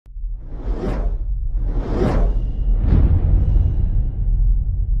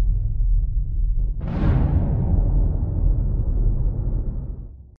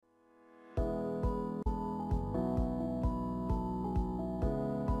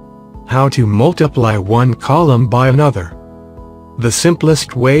How to multiply one column by another. The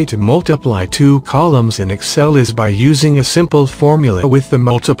simplest way to multiply two columns in Excel is by using a simple formula with the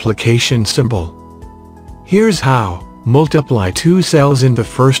multiplication symbol. Here's how. Multiply two cells in the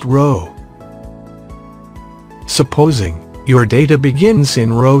first row. Supposing your data begins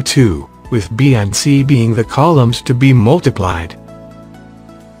in row 2, with B and C being the columns to be multiplied.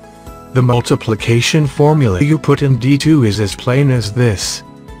 The multiplication formula you put in D2 is as plain as this.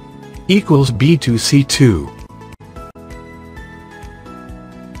 Equals B2C2.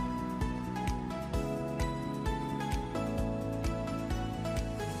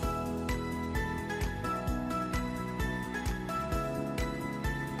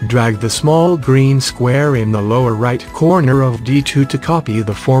 Drag the small green square in the lower right corner of D2 to copy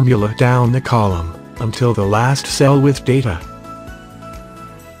the formula down the column, until the last cell with data.